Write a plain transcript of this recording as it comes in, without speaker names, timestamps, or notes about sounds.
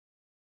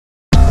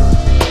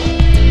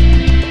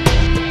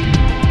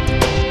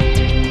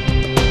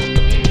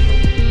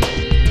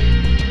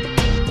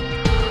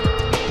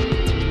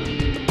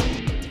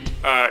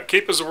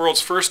CAPE is the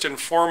world's first and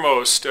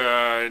foremost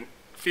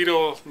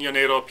fetal,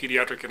 neonatal,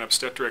 pediatric, and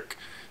obstetric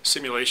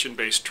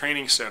simulation-based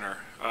training center.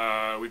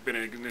 We've been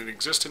in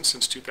existence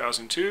since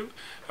 2002.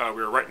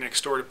 We're right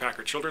next door to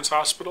Packard Children's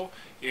Hospital,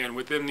 and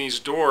within these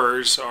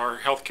doors, our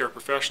healthcare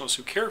professionals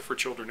who care for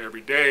children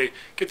every day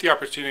get the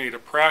opportunity to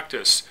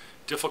practice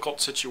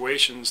difficult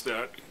situations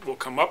that will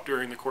come up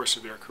during the course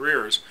of their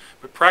careers,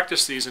 but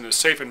practice these in a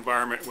safe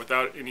environment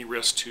without any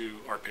risk to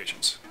our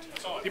patients.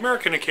 The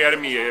American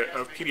Academy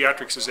of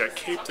Pediatrics is at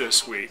CAPE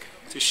this week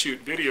to shoot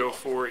video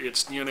for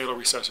its Neonatal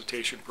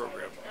Resuscitation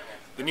Program.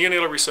 The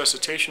Neonatal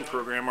Resuscitation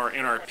Program, or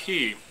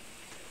NRP,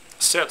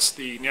 sets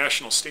the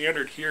national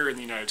standard here in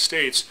the United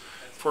States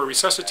for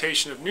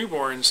resuscitation of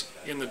newborns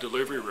in the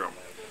delivery room.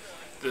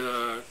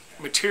 The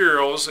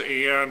materials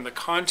and the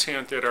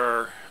content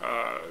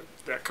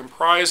that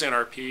comprise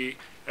NRP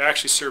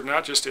actually serve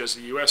not just as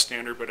the U.S.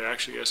 standard, but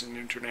actually as an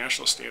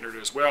international standard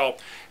as well,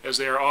 as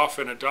they are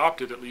often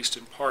adopted, at least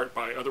in part,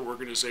 by other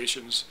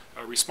organizations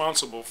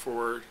responsible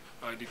for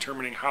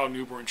determining how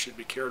newborns should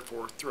be cared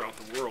for throughout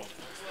the world.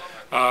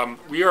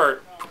 We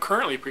are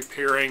currently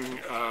preparing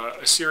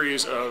a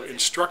series of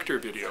instructor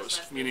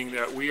videos, meaning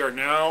that we are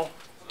now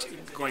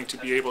going to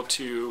be able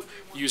to,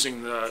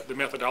 using the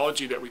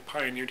methodology that we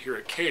pioneered here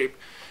at CAPE,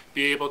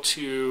 be able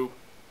to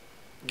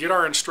get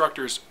our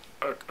instructors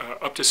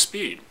up to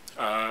speed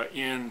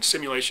in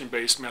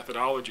simulation-based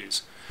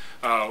methodologies.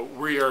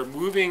 We are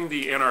moving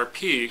the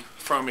NRP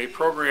from a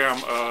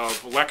program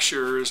of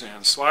lectures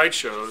and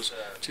slideshows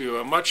to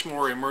a much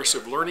more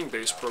immersive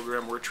learning-based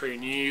program where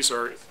trainees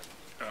are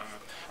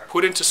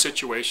put into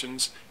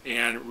situations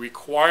and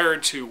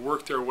required to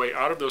work their way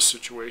out of those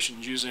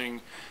situations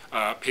using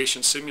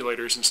patient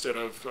simulators instead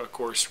of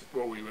course,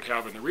 what we would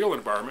have in the real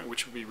environment,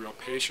 which would be real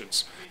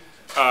patients.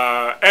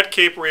 At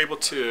CAPE, we're able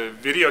to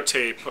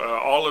videotape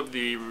all of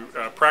the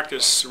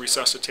practice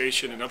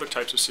resuscitation and other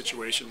types of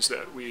situations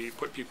that we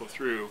put people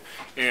through.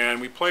 And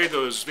we play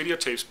those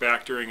videotapes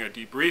back during a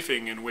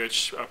debriefing in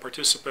which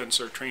participants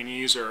or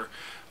trainees are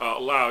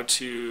allowed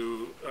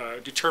to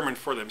determine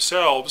for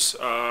themselves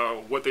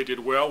what they did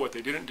well, what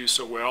they didn't do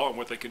so well, and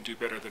what they can do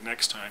better the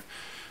next time.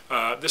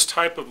 This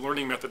type of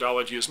learning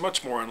methodology is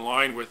much more in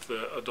line with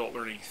the adult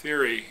learning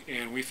theory,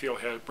 and we feel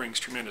brings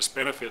tremendous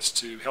benefits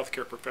to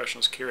healthcare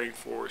professionals caring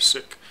for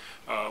sick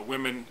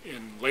women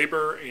in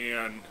labor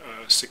and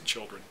sick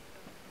children.